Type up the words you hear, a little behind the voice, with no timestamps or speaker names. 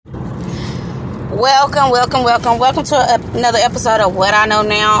Welcome to another episode of What I Know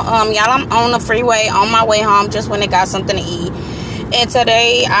Now. Y'all, I'm on the freeway on my way home just when I got something to eat. And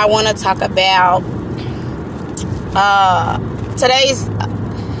today I want to talk about today's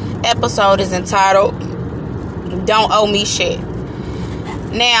episode is entitled Don't Owe Me Shit.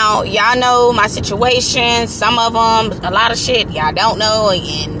 Now, y'all know my situation. Some of them, a lot of shit y'all don't know.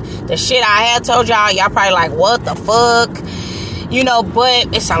 And the shit I had told y'all probably like, what the fuck? You know,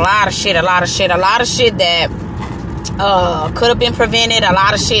 but it's a lot of shit that could have been prevented, a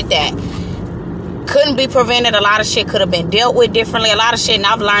lot of shit that couldn't be prevented, a lot of shit could have been dealt with differently, a lot of shit, and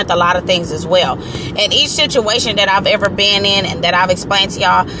I've learned a lot of things as well. And each situation that I've ever been in and that I've explained to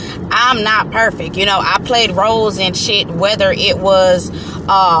y'all, I'm not perfect. You know, I played roles in shit, whether it was,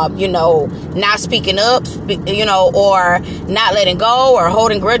 not speaking up, or not letting go or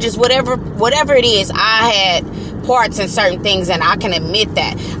holding grudges, whatever it is, I had parts in certain things, and I can admit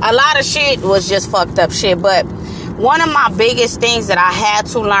that a lot of shit was just fucked up shit. But one of my biggest things that I had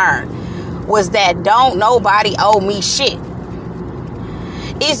to learn was that don't nobody owe me shit.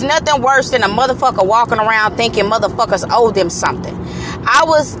 It's nothing worse than a motherfucker walking around thinking motherfuckers owe them something. I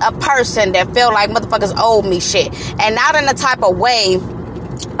was a person that felt like motherfuckers owed me shit, and not in the type of way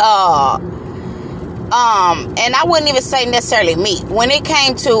and I wouldn't even say necessarily me. When it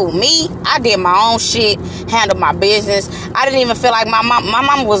came to me, I did my own shit, handled my business. I didn't even feel like my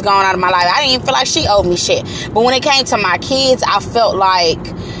mom was gone out of my life. I didn't even feel like she owed me shit. But when it came to my kids, I felt like,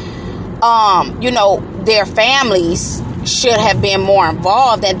 their families should have been more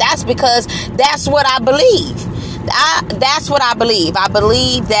involved. And that's because that's what I believe. That's what I believe. I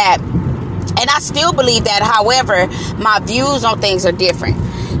believe that, and I still believe that, however, my views on things are different.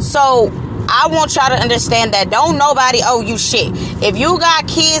 So I want y'all to understand that don't nobody owe you shit. If you got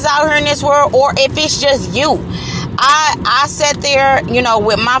kids out here in this world, or if it's just you. I sat there,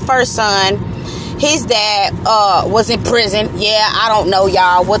 with my first son. His dad was in prison. Yeah, I don't know,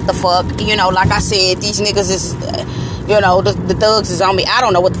 y'all. What the fuck? Like I said, these niggas is, the thugs is on me. I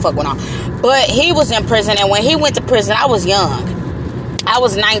don't know what the fuck went on. But he was in prison, and when he went to prison, I was young. I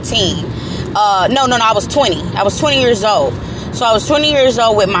was 19. I was 20. I was 20 years old. So I was 20 years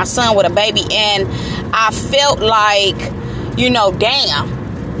old with my son, with a baby, and I felt like, damn,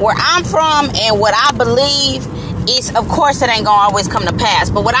 where I'm from and what I believe is, of course, it ain't gonna always come to pass.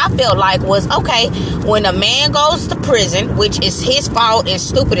 But what I felt like was, okay, when a man goes to prison, which is his fault and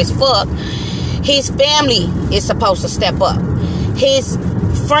stupid as fuck, his family is supposed to step up. His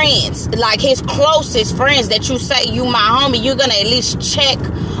friends, like his closest friends that you say, you my homie, you're gonna at least check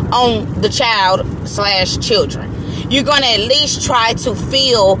on the child/children. You're going to at least try to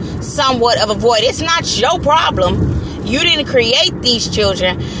fill somewhat of a void. It's not your problem. You didn't create these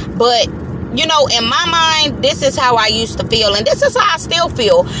children. But, in my mind, this is how I used to feel. And this is how I still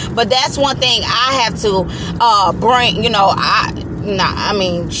feel. But that's one thing I have to bring,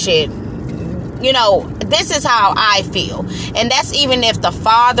 this is how I feel. And that's even if the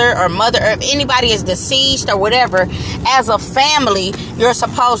father or mother or if anybody is deceased or whatever. As a family, you're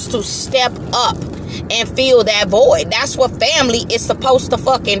supposed to step up and fill that void. That's what family is supposed to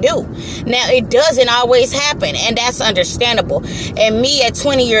fucking do. Now, it doesn't always happen, and that's understandable. And me at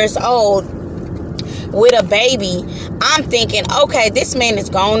 20 years old with a baby, I'm thinking, okay, this man is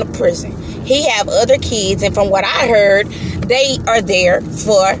going to prison. He have other kids, and from what I heard, they are there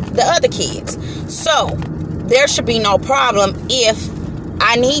for the other kids. So there should be no problem if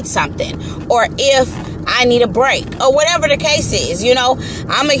I need something, or if I need a break, or whatever the case is.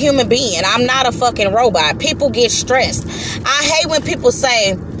 I'm a human being. I'm not a fucking robot. People get stressed. I hate when people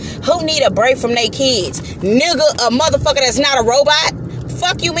say, who need a break from their kids? Nigga, a motherfucker that's not a robot?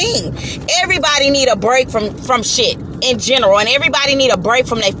 Fuck you mean? Everybody need a break from shit in general, and everybody need a break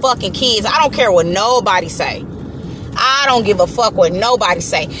from their fucking kids. I don't care what nobody say. I don't give a fuck what nobody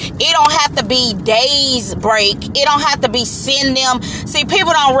say. It don't have to be days break. It don't have to be send them. See,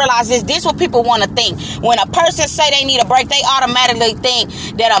 people don't realize this. This is what people want to think. When a person say they need a break, they automatically think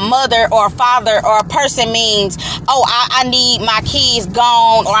that a mother or a father or a person means, oh, I need my kids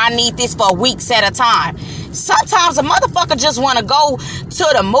gone, or I need this for weeks at a time. Sometimes a motherfucker just want to go to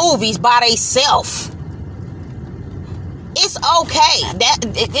the movies by themselves. It's okay.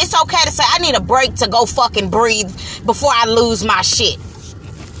 It's okay to say, I need a break to go fucking breathe before I lose my shit.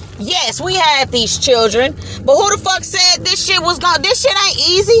 Yes, we had these children, but who the fuck said this shit was gonna? This shit ain't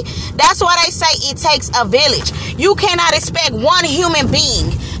easy. That's why they say it takes a village. You cannot expect one human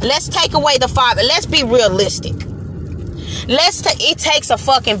being. Let's take away the father. Let's be realistic. It takes a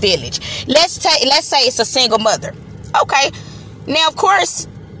fucking village. Let's say it's a single mother. Okay. Now, of course,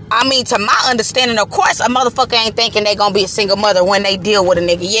 I mean, to my understanding, of course, a motherfucker ain't thinking they gonna be a single mother when they deal with a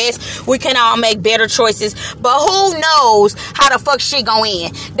nigga. Yes, we can all make better choices, but who knows how the fuck shit gon'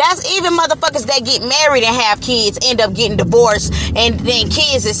 end? That's even motherfuckers that get married and have kids end up getting divorced, and then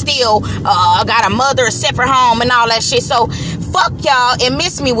kids is still got a mother, a separate home, and all that shit. So fuck y'all and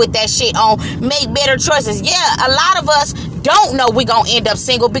miss me with that shit on make better choices. Yeah, a lot of us don't know we gonna end up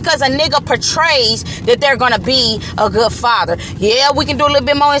single because a nigga portrays that they're gonna be a good father. Yeah, we can do a little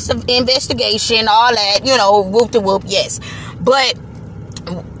bit more investigation, all that, you know, whoop de whoop, yes. But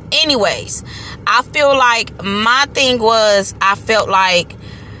anyways, I feel like my thing was, I felt like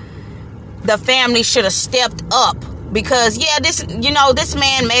the family should have stepped up. Because, yeah, this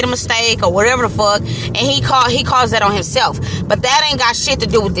man made a mistake or whatever the fuck, and he caused that on himself. But that ain't got shit to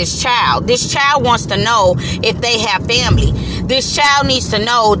do with this child. This child wants to know if they have family. This child needs to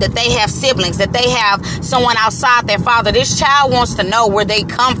know that they have siblings, that they have someone outside their father. This child wants to know where they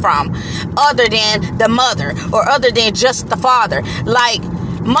come from, other than the mother or other than just the father. Like,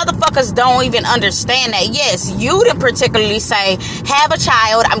 motherfuckers don't even understand that. Yes, you didn't particularly say, have a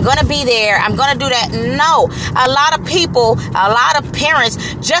child, I'm gonna be there, I'm gonna do that. No, a lot of people, a lot of parents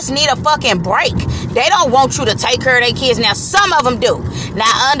just need a fucking break. They don't want you to take care of their kids. Now, some of them do. Now,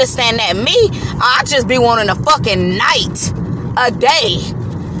 I understand that. Me, I just be wanting a fucking night, a day.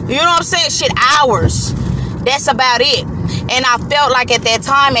 You know what I'm saying? Shit, hours. That's about it. And I felt like at that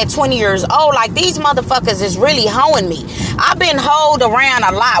time, at 20 years old, like these motherfuckers is really hoeing me. I've been hoed around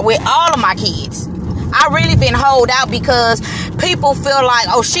a lot with all of my kids. I really been hoed out because people feel like,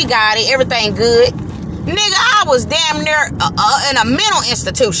 oh, she got it, everything good. Nigga, I was damn near in a mental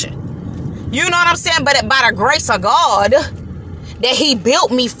institution. You know what I'm saying? But by the grace of God that he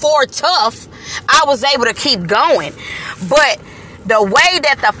built me for tough, I was able to keep going. But the way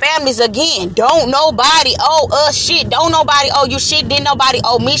that the families, again, don't nobody owe us shit. Don't nobody owe you shit. Didn't nobody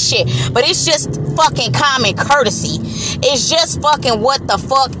owe me shit. But it's just fucking common courtesy. It's just fucking what the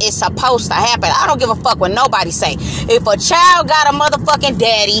fuck is supposed to happen. I don't give a fuck what nobody say. If a child got a motherfucking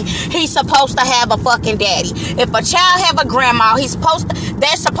daddy, he's supposed to have a fucking daddy. If a child have a grandma, they're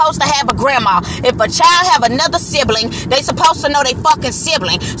supposed to have a grandma. If a child have another sibling, they supposed to know they fucking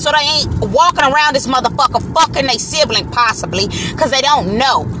sibling. So they ain't walking around this motherfucker fucking they sibling possibly. Because they don't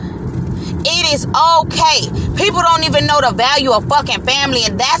know. It is okay. People don't even know the value of fucking family.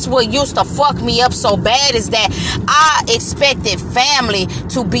 And that's what used to fuck me up so bad, is that I expected family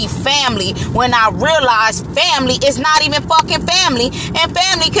to be family when I realized family is not even fucking family. And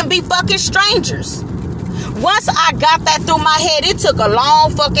family can be fucking strangers. Once I got that through my head, it took a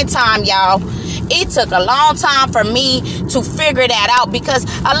long fucking time, y'all. It took a long time for me to figure that out. Because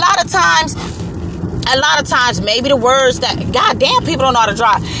a lot of times, maybe the words that, goddamn, people don't know how to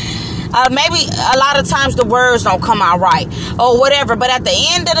drive. Maybe a lot of times the words don't come out right or whatever. But at the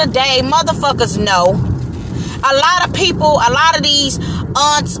end of the day, motherfuckers know. A lot of people, a lot of these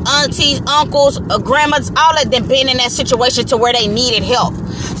aunts, aunties, uncles, grandmas, all of them been in that situation to where they needed help.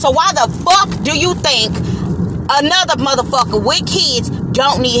 So why the fuck do you think another motherfucker with kids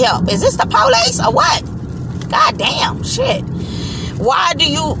don't need help? Is this the police or what? Goddamn, shit.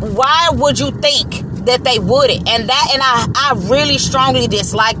 Why would you think that they wouldn't? And I really strongly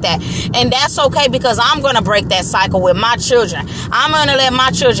dislike that. And that's okay, because I'm going to break that cycle with my children. I'm going to let my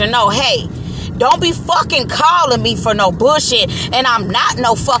children know, hey, don't be fucking calling me for no bullshit, and I'm not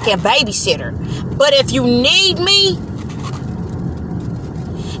no fucking babysitter. But if you need me,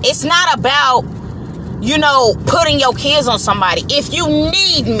 it's not about, putting your kids on somebody. If you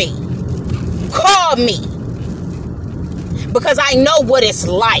need me, call me. Because I know what it's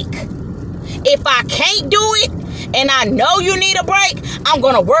like. If I can't do it and I know you need a break, I'm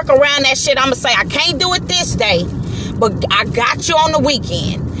going to work around that shit. I'm going to say, I can't do it this day, but I got you on the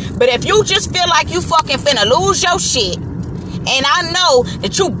weekend. But if you just feel like you fucking finna lose your shit, and I know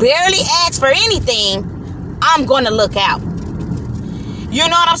that you barely ask for anything, I'm going to look out. You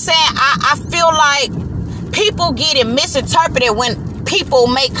know what I'm saying? I feel like people get it misinterpreted when people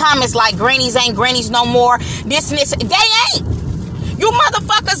make comments like grannies ain't grannies no more. This and this. They ain't. You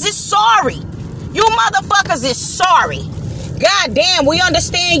motherfuckers is sorry. You motherfuckers is sorry. God damn, we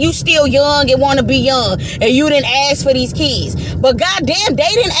understand you still young and want to be young, and you didn't ask for these kids. But goddamn, they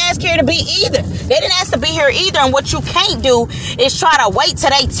didn't ask here to be either. They didn't ask to be here either. And what you can't do is try to wait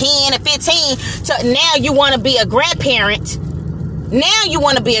till they 10 and 15 to now you want to be a grandparent. Now you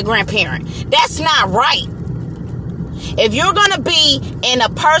want to be a grandparent. That's not right. If you're going to be in a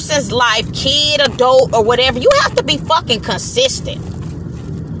person's life, kid, adult, or whatever, you have to be fucking consistent.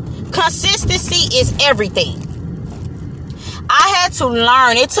 Consistency is everything. I had to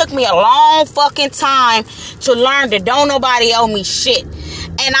learn. It took me a long fucking time to learn that don't nobody owe me shit.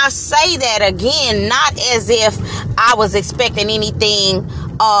 And I say that again, not as if I was expecting anything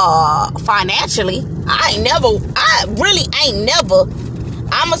financially. I really ain't never.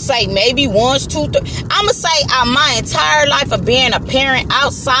 I'ma say maybe once, two, three. I'ma say my entire life of being a parent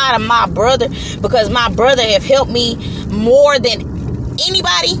outside of my brother, because my brother have helped me more than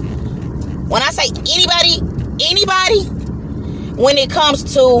anybody. When I say anybody, when it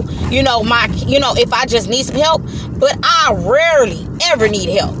comes to, if I just need some help, but I rarely ever need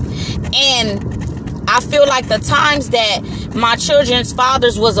help. And I feel like the times that my children's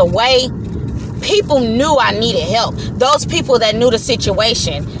fathers was away, people knew I needed help. Those people that knew the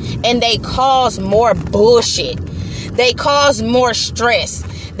situation, and they caused more bullshit. They caused more stress.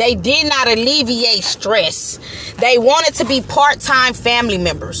 They did not alleviate stress. They wanted to be part-time family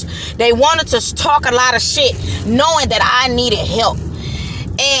members. They wanted to talk a lot of shit knowing that I needed help.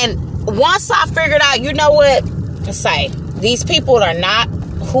 And once I figured out, you know what? Say, these people are not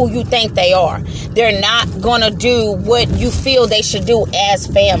who you think they are. They're not going to do what you feel they should do as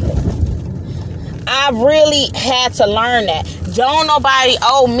family. I really had to learn that. Don't nobody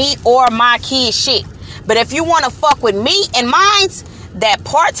owe me or my kids shit. But if you want to fuck with me and mine's, that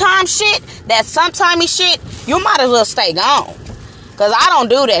part-time shit, that sometimey shit, you might as well stay gone. Because I don't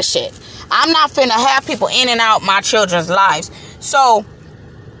do that shit. I'm not finna have people in and out my children's lives. So,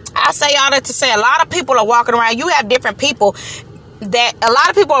 I say all that to say a lot of people are walking around. You have different people that a lot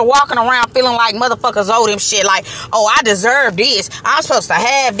of people are walking around feeling like motherfuckers owe them shit. Like, oh, I deserve this. I'm supposed to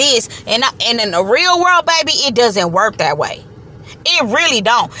have this. And in the real world, baby, it doesn't work that way. It really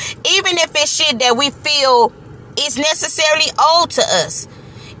don't. Even if it's shit that we feel is necessarily owed to us,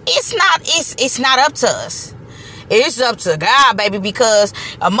 it's not up to us. It's up to God, baby, because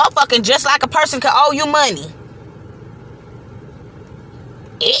a motherfucker, just like a person, can owe you money.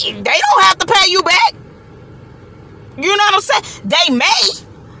 They don't have to pay you back. You know what I'm saying? They may,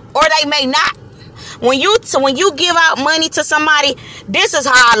 or they may not. When you give out money to somebody, this is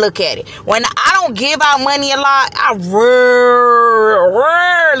how I look at it. When I don't give out money a lot, I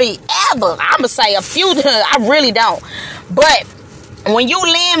rarely ever, I'm going to say a few, I really don't. But when you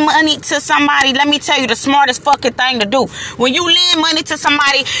lend money to somebody, let me tell you the smartest fucking thing to do. When you lend money to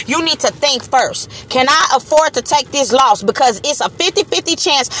somebody, you need to think first. Can I afford to take this loss? Because it's a 50-50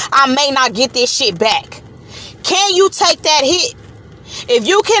 chance I may not get this shit back. Can you take that hit? If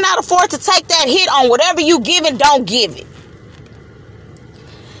you cannot afford to take that hit on whatever you giving, don't give it.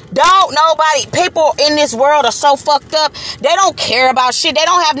 People in this world are so fucked up. They don't care about shit. They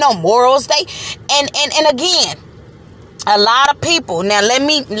don't have no morals. And again, a lot of people. Now let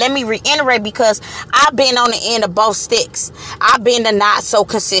me reiterate, because I've been on the end of both sticks. I've been the not so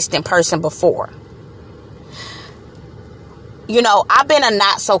consistent person before. I've been a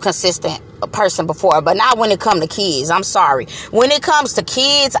not so consistent person before, but not when it comes to kids. I'm sorry. When it comes to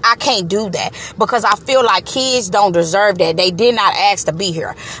kids, I can't do that, because I feel like kids don't deserve that. They did not ask to be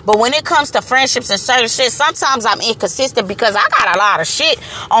here. But when it comes to friendships and certain shit, sometimes I'm inconsistent because I got a lot of shit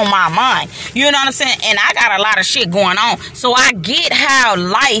on my mind. You know what I'm saying? And I got a lot of shit going on. So I get how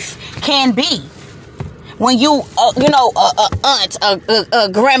life can be. When you, aunt, a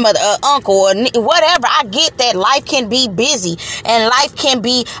grandmother, a uncle, or whatever, I get that life can be busy and life can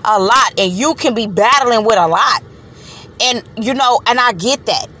be a lot, and you can be battling with a lot. And, and I get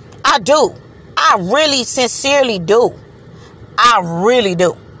that. I do. I really sincerely do. I really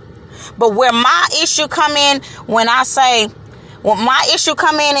do. But where my issue come in, is when I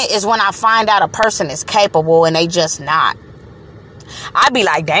find out a person is capable and they just not. I be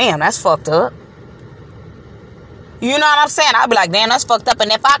like, damn, that's fucked up. You know what I'm saying? I'll be like, damn, that's fucked up.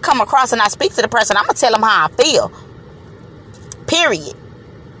 And if I come across and I speak to the person, I'm going to tell them how I feel. Period.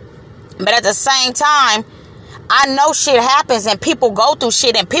 But at the same time, I know shit happens and people go through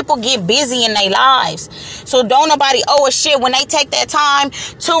shit and people get busy in their lives. So don't nobody owe a shit when they take that time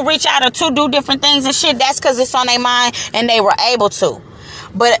to reach out or to do different things and shit. That's because it's on their mind and they were able to.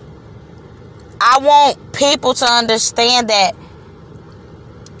 But I want people to understand that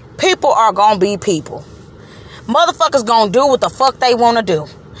people are going to be people. Motherfuckers gonna do what the fuck they want to do.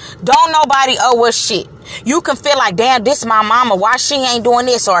 Don't nobody owe us shit. You can feel like, damn, this is my mama. Why she ain't doing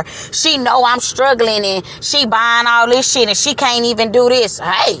this? Or she know I'm struggling and she buying all this shit and she can't even do this.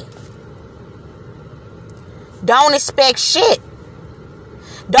 Hey. Don't expect shit.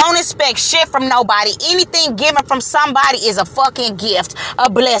 Don't expect shit from nobody. Anything given from somebody is a fucking gift, a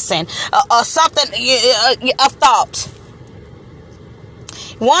blessing, or something, a thought.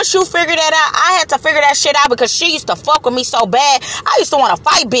 Once you figure that out, I had to figure that shit out because she used to fuck with me so bad. I used to want to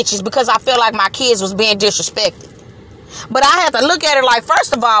fight bitches because I felt like my kids was being disrespected. But I had to look at it like,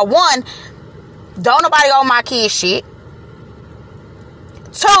 first of all, one, don't nobody owe my kids shit.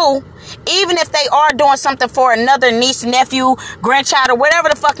 Two, even if they are doing something for another niece, nephew, grandchild, or whatever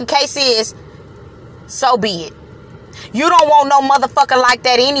the fucking case is, so be it. You don't want no motherfucker like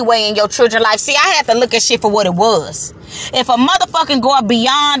that anyway in your children's life. See, I had to look at shit for what it was. If a motherfucking going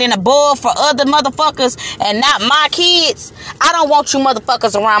beyond and above for other motherfuckers and not my kids, I don't want you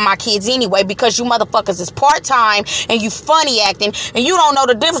motherfuckers around my kids anyway, because you motherfuckers is part-time and you funny acting and you don't know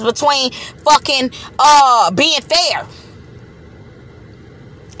the difference between fucking being fair.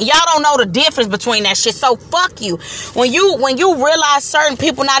 Y'all don't know the difference between that shit. So fuck you. When you realize certain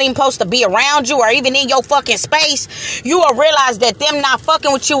people not even supposed to be around you or even in your fucking space, you will realize that them not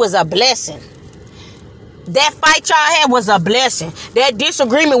fucking with you is a blessing. That fight y'all had was a blessing. That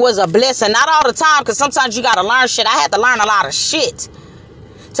disagreement was a blessing. Not all the time, because sometimes you gotta learn shit. I had to learn a lot of shit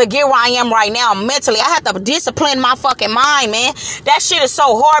to get where I am right now mentally. I had to discipline my fucking mind, man. That shit is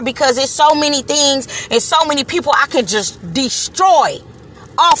so hard because there's so many things and so many people I can just destroy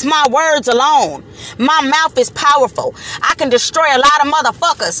off my words alone. My mouth is powerful. I can destroy a lot of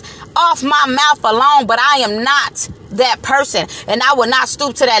motherfuckers off my mouth alone, but I am not that person, and I will not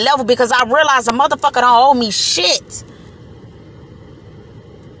stoop to that level because I realize a motherfucker don't owe me shit.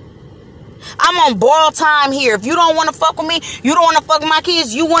 I'm on borrowed time here. If you don't want to fuck with me, you don't want to fuck with my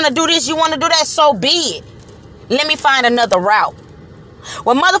kids, you want to do this, you want to do that, so be it. Let me find another route.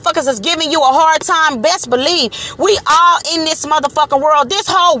 When motherfuckers is giving you a hard time, best believe we all in this motherfucking world. This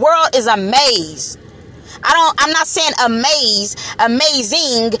whole world is a maze. I'm not saying amazing. I'm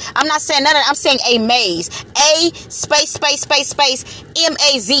not saying none of that. I'm saying a maze. A space,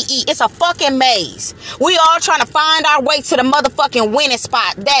 M-A-Z-E. It's a fucking maze. We all trying to find our way to the motherfucking winning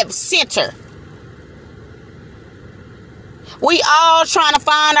spot, that center. We all trying to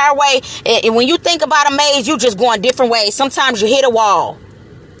find our way. And when you think about a maze, you just going different ways. Sometimes you hit a wall.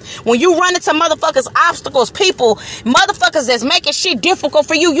 When you run into motherfuckers, obstacles, people, motherfuckers that's making shit difficult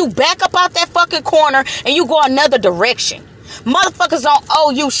for you, you back up out that fucking corner and you go another direction. Motherfuckers don't owe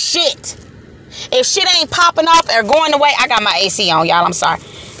you shit. If shit ain't popping off or going the way, I got my AC on, y'all. I'm sorry.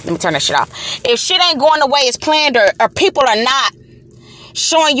 Let me turn that shit off. If shit ain't going the way it's planned or people are not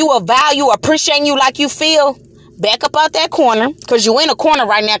showing you a value, appreciating you like you feel, back up out that corner, because you in a corner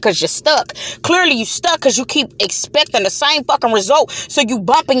right now because you're stuck. Clearly you stuck because you keep expecting the same fucking result, so you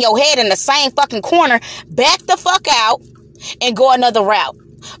bumping your head in the same fucking corner. Back the fuck out and go another route.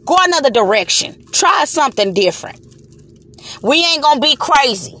 Go another direction. Try something different. We ain't gonna be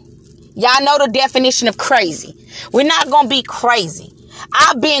crazy. Y'all know the definition of crazy. We're not gonna be crazy.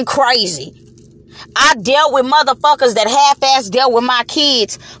 I've been crazy. I dealt with motherfuckers that half-ass dealt with my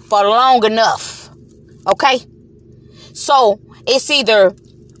kids for long enough. Okay? So it's either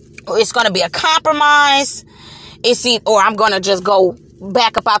it's going to be a compromise, or I'm going to just go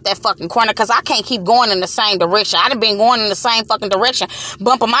back up out that fucking corner because I can't keep going in the same direction. I done been going in the same fucking direction,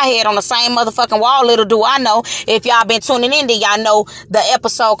 bumping my head on the same motherfucking wall. Little do I know, if y'all been tuning in, then y'all know the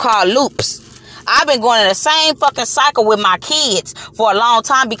episode called Loops. I've been going in the same fucking cycle with my kids for a long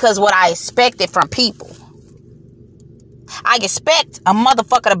time because what I expected from people. I expect a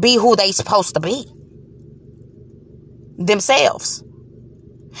motherfucker to be who they supposed to be. Themselves.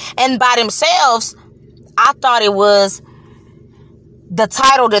 And by themselves, I thought it was the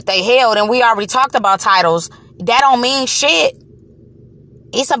title that they held, and we already talked about titles. That don't mean shit.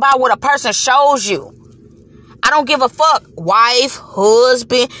 It's about what a person shows you. I don't give a fuck. Wife,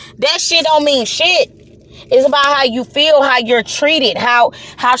 husband, that shit don't mean shit. It's about how you feel, how you're treated, how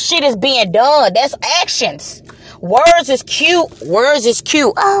shit is being done. That's actions. Words is cute.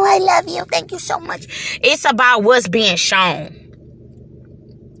 Oh, I love you. Thank you so much. It's about what's being shown.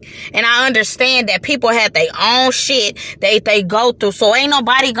 And I understand that people have their own shit they go through. So ain't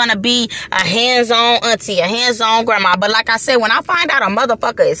nobody gonna be a hands-on auntie, a hands-on grandma. But like I said, when I find out a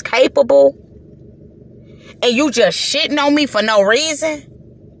motherfucker is capable and you just shitting on me for no reason.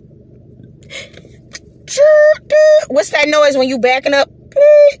 What's that noise when you backing up?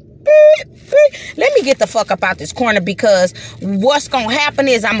 Let me get the fuck up out this corner, because what's gonna happen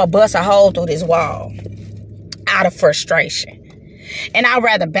is I'm gonna bust a hole through this wall out of frustration. And I'd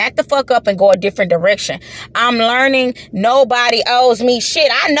rather back the fuck up and go a different direction. I'm learning nobody owes me shit.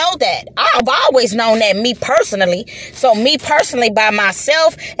 I know that. I've always known that, me personally. So me personally, by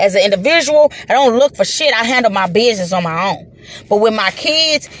myself, as an individual, I don't look for shit. I handle my business on my own. But with my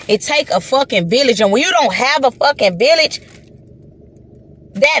kids, it take a fucking village. And when you don't have a fucking village,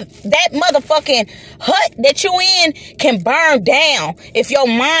 that motherfucking hut that you in can burn down if your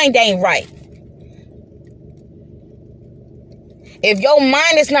mind ain't right. If your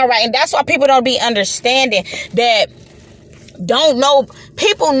mind is not right. And that's why people don't be understanding that Don't know.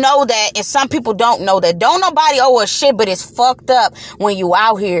 People know that, and some people don't know that. Don't nobody owe a shit, but it's fucked up when you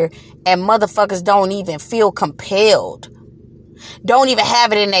out here and motherfuckers don't even feel compelled. Don't even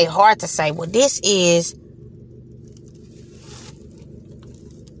have it in their heart to say, well, this is...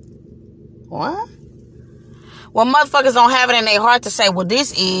 What? Well, motherfuckers don't have it in their heart to say, well,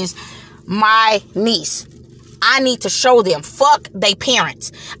 this is my niece. I need to show them. Fuck they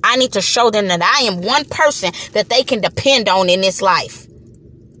parents. I need to show them that I am one person that they can depend on in this life.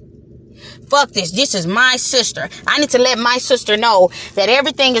 Fuck this. This is my sister. I need to let my sister know that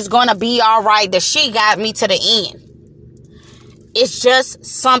everything is going to be all right, that she got me to the end. It's just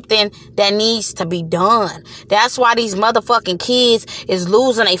something that needs to be done. That's why these motherfucking kids is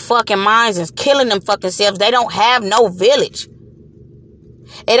losing their fucking minds and killing them fucking selves. They don't have no village.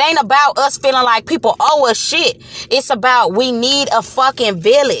 It ain't about us feeling like people owe us shit. It's about we need a fucking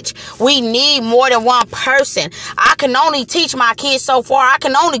village. We need more than one person. I can only teach my kids so far. I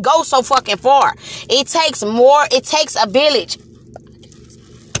can only go so fucking far. It takes more. It takes a village.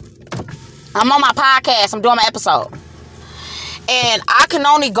 I'm on my podcast. I'm doing my episode. And I can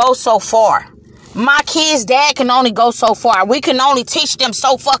only go so far. My kids' dad can only go so far. We can only teach them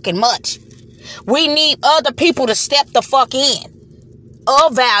so fucking much. We need other people to step the fuck in.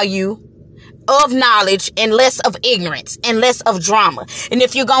 Of value, of knowledge, and less of ignorance, and less of drama. And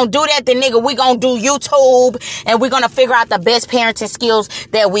if you're gonna do that, then nigga, we gonna do YouTube, and we're gonna figure out the best parenting skills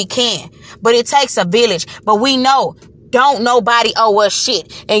that we can. But it takes a village. But we know, don't nobody owe us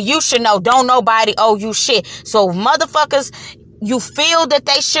shit. And you should know, don't nobody owe you shit. So motherfuckers, you feel that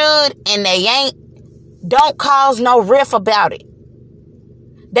they should, and they ain't, don't cause no riff about it.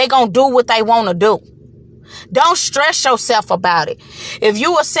 They gonna do what they wanna do. Don't stress yourself about it. If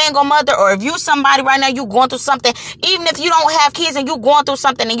you a single mother, or if you somebody right now, you going through something, even if you don't have kids and you going through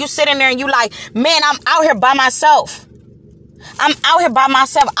something and you sitting there and you like, man, I'm out here by myself. I'm out here by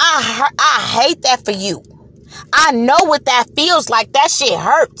myself. I hate that for you. I know what that feels like. That shit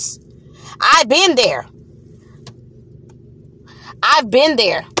hurts. I've been there. I've been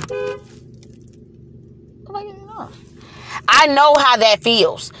there. I know how that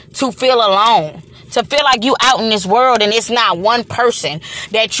feels to feel alone. To feel like you out in this world and it's not one person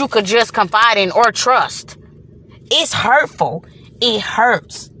that you could just confide in or trust. It's hurtful. It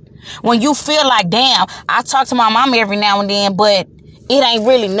hurts. When you feel like, damn, I talk to my mom every now and then, but it ain't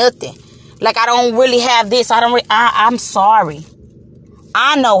really nothing. Like, I don't really have this. I'm sorry.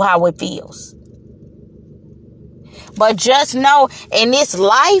 I know how it feels. But just know, in this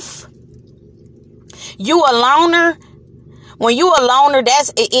life, you a loner. When you a loner,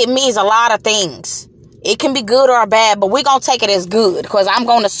 it means a lot of things. It can be good or bad, but we're going to take it as good, because I'm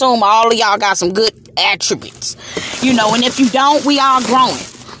going to assume all of y'all got some good attributes. You know, and if you don't, we all growing.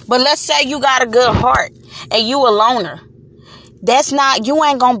 But let's say you got a good heart and you a loner. You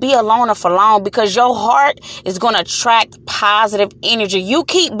ain't going to be a loner for long, because your heart is going to attract positive energy. You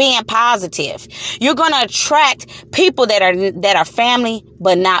keep being positive. You're going to attract people that are family,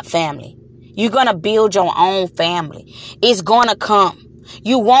 but not family. You're going to build your own family. It's going to come.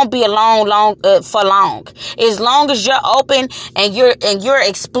 You won't be alone for long. As long as you're open and you're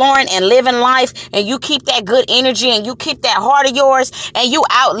exploring and living life, and you keep that good energy and you keep that heart of yours, and you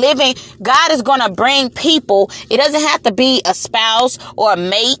out living, God is going to bring people. It doesn't have to be a spouse or a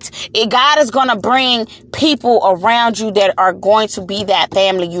mate. God is going to bring people around you that are going to be that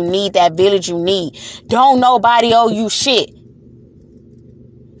family you need, that village you need. Don't nobody owe you shit.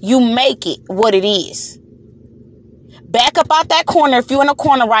 You make it what it is. Back up out that corner if you're in a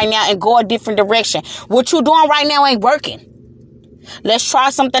corner right now and go a different direction. What you doing right now ain't working. Let's try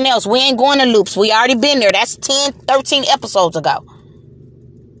something else. We ain't going to loops. We already been there. That's 10, 13 episodes ago.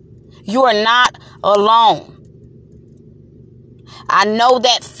 You are not alone. I know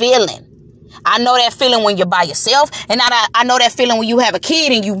that feeling. I know that feeling when you're by yourself. And I know that feeling when you have a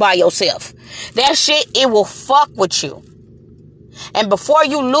kid and you by yourself. That shit, it will fuck with you. And before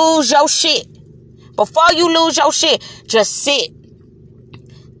you lose your shit, just sit.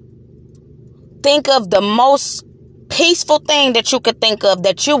 Think of the most peaceful thing that you could think of,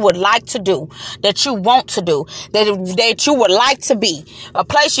 that you would like to do, that you want to do, that you would like to be, a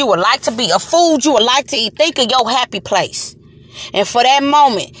place you would like to be, a food you would like to eat. Think of your happy place. And for that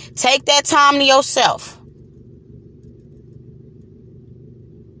moment, take that time to yourself.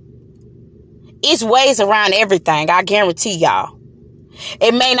 It's ways around everything, I guarantee y'all.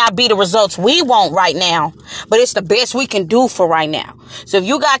 It may not be the results we want right now, but it's the best we can do for right now. So if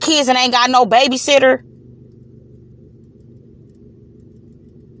you got kids and ain't got no babysitter,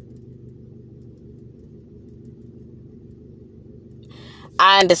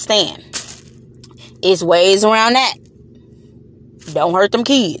 I understand. It's ways around that. don't hurt them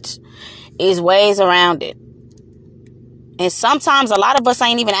kids. It's ways around it. And sometimes a lot of us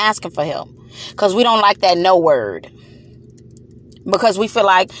ain't even asking for help because we don't like that no word. Because we feel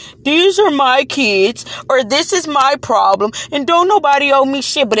like, these are my kids, or this is my problem, and don't nobody owe me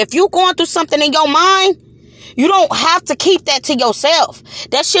shit. But if you going through something in your mind, you don't have to keep that to yourself.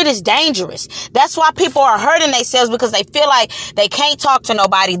 That shit is dangerous. That's why people are hurting themselves, because they feel like they can't talk to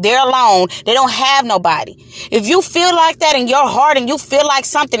nobody. They're alone. They don't have nobody. If you feel like that in your heart and you feel like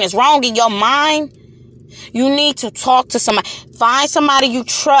something is wrong in your mind, you need to talk to somebody. Find somebody you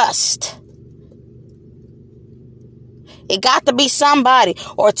trust. It got to be somebody,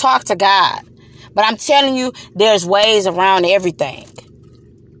 or talk to God. But I'm telling you, there's ways around everything.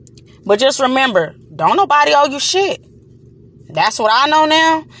 But just remember, don't nobody owe you shit. That's what I know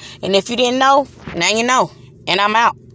now. And if you didn't know, now you know. And I'm out.